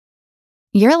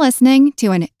You're listening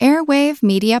to an Airwave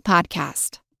Media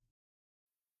Podcast.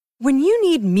 When you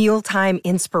need mealtime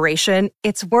inspiration,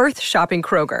 it's worth shopping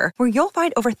Kroger, where you'll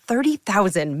find over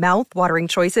 30,000 mouth-watering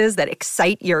choices that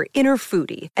excite your inner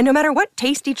foodie. And no matter what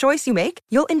tasty choice you make,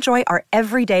 you'll enjoy our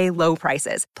everyday low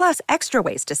prices, plus extra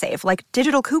ways to save, like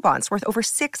digital coupons worth over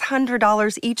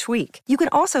 $600 each week. You can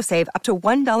also save up to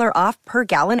 $1 off per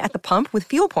gallon at the pump with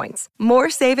fuel points.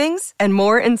 More savings and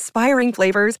more inspiring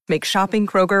flavors make shopping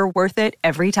Kroger worth it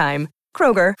every time.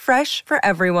 Kroger, fresh for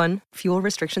everyone. Fuel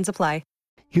restrictions apply.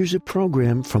 Here's a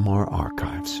program from our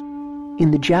archives.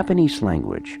 In the Japanese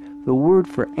language, the word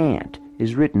for ant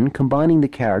is written combining the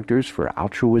characters for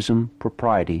altruism,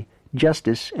 propriety,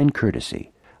 justice, and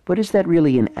courtesy. But is that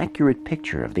really an accurate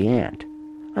picture of the ant?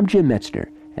 I'm Jim Metzner,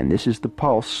 and this is the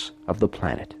Pulse of the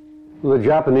Planet. The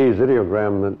Japanese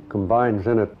ideogram that combines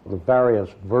in it the various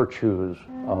virtues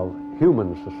of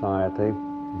human society,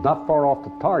 not far off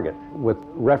the target, with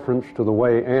reference to the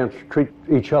way ants treat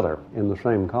each other in the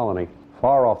same colony.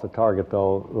 Far off the target,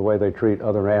 though, the way they treat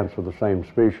other ants of the same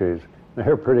species.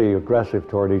 They're pretty aggressive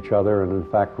toward each other and,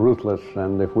 in fact, ruthless.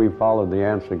 And if we followed the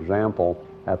ants' example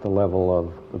at the level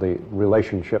of the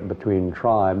relationship between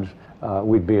tribes,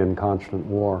 we'd be in constant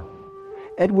war.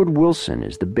 Edward Wilson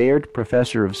is the Baird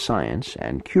Professor of Science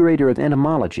and Curator of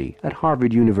Entomology at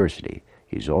Harvard University.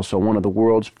 He's also one of the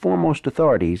world's foremost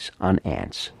authorities on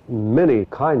ants. Many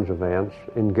kinds of ants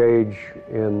engage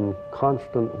in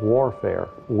constant warfare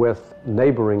with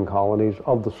neighboring colonies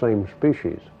of the same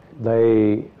species.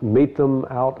 They meet them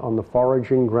out on the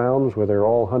foraging grounds where they're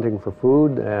all hunting for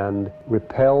food and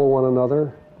repel one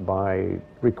another by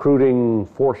recruiting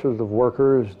forces of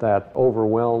workers that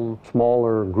overwhelm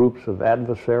smaller groups of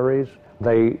adversaries.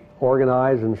 They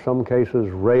organize, in some cases,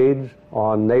 raids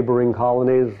on neighboring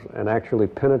colonies and actually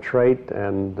penetrate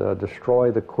and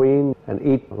destroy the queen and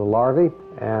eat the larvae.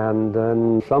 And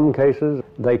in some cases,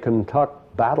 they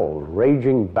conduct battles,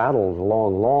 raging battles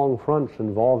along long fronts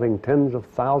involving tens of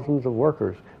thousands of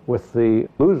workers, with the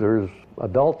losers,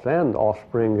 adults and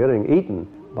offspring, getting eaten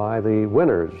by the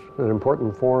winners, an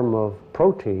important form of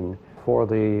protein for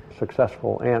the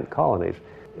successful ant colonies.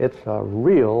 It's a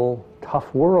real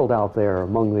tough world out there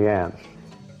among the ants.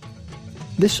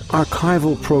 This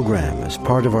archival program is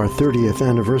part of our 30th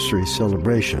anniversary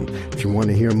celebration. If you want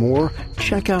to hear more,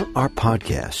 check out our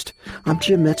podcast. I'm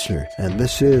Jim Metzner, and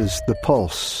this is The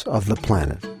Pulse of the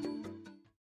Planet.